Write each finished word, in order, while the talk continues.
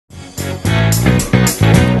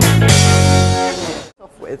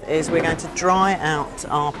With is we're going to dry out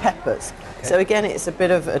our peppers. Okay. So again, it's a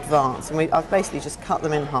bit of advance, and I've basically just cut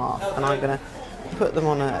them in half, and I'm going to put them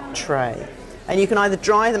on a tray. And you can either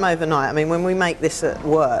dry them overnight. I mean, when we make this at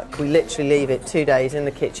work, we literally leave it 2 days in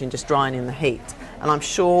the kitchen just drying in the heat. And I'm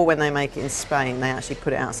sure when they make it in Spain, they actually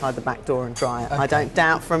put it outside the back door and dry it. Okay. I don't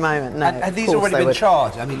doubt for a moment, no. And these already been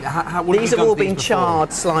charred? I mean, what these have all been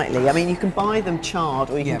charred slightly. I mean, you can buy them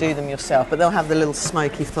charred or you can do them yourself, but they'll have the little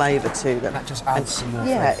smoky flavour to them. That just adds some more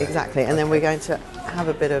flavour. Yeah, exactly. And then we're going to have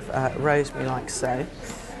a bit of rosemary like so.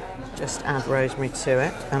 Just add rosemary to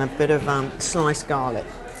it, and a bit of sliced garlic.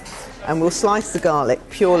 And we'll slice the garlic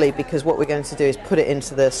purely because what we're going to do is put it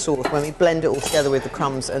into the sauce. When we blend it all together with the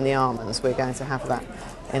crumbs and the almonds, we're going to have that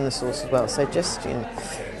in the sauce as well. So just, you know,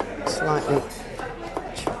 slightly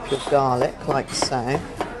chop your garlic like so.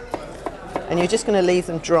 And you're just going to leave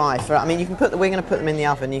them dry for, I mean, you can put, we're going to put them in the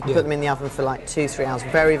oven. You can put them in the oven for like 2-3 hours,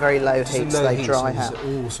 very, very low heat, so they dry out.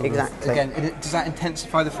 Exactly. Again, does that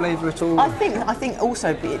intensify the flavour at all? I think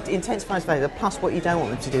also it intensifies flavour. Plus, what you don't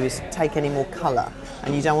want them to do is take any more colour,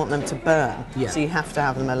 and you don't want them to burn. Yeah. So you have to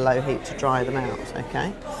have them at a low heat to dry them out.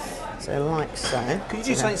 Okay. So like so. Could you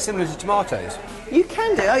do something similar to tomatoes? You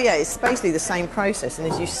can do. Oh yeah, it's basically the same process.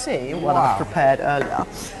 And as you see, what I've prepared earlier,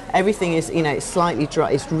 everything is, you know, it's slightly dry.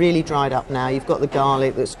 It's really dried up now. You've got the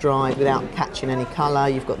garlic that's dried without catching any colour.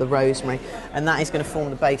 You've got the rosemary, and that is going to form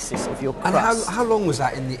the basis of your crust. And how long was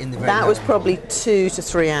that in the? That was probably 2 to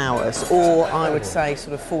 3 hours, or I would say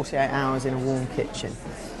sort of 48 hours in a warm kitchen.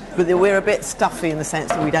 But we're a bit stuffy in the sense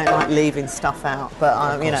that we don't like leaving stuff out.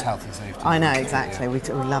 But you know, health and safety. I know exactly. We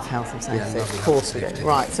love health and safety. Yeah, of course we do.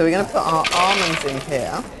 Right. So we're going to put our almonds in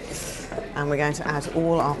here, and we're going to add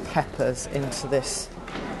all our peppers into this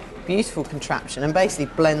beautiful contraption, and basically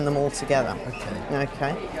blend them all together. Okay.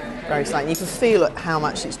 Okay. Very slightly. You can feel how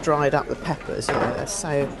much it's dried up the peppers. You know, they're so,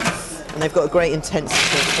 and they've got a great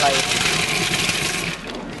intensity of flavour.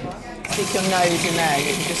 Stick your nose in there,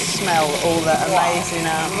 you can just smell all the amazing.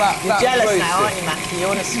 You're jealous now, aren't you, Matthew? You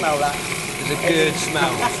want to smell that? It's a good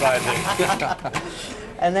smell,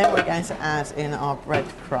 And then we're going to add in our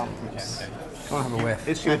breadcrumbs. Can I have a whiff?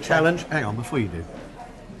 It's your challenge. Hang on, before you do.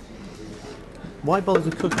 Why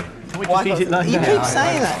bother to cook it? Can we just eat it like that? You keep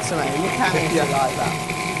saying that to me. You can eat it like that.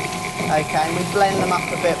 Okay, and we blend them up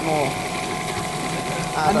a bit more.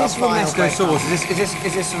 And this Romesco sauce, is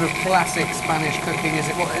this sort of classic Spanish cooking? Is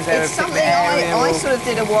there it's something I sort of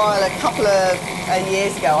did a couple of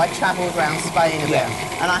years ago. I travelled around Spain a bit,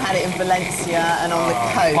 and I had it in Valencia and on the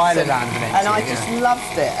coast. Valencia, and I just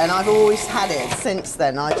loved it, and I've always had it since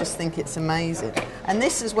then. I just think it's amazing. And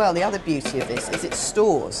this as well, the other beauty of this is it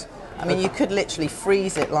stores. I mean, you could literally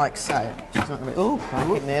freeze it like so. Oh,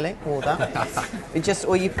 nearly all that.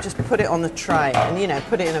 Or you just put it on the tray, and you know,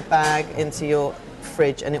 put it in a bag into your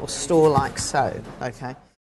fridge, and it will store like so. Okay.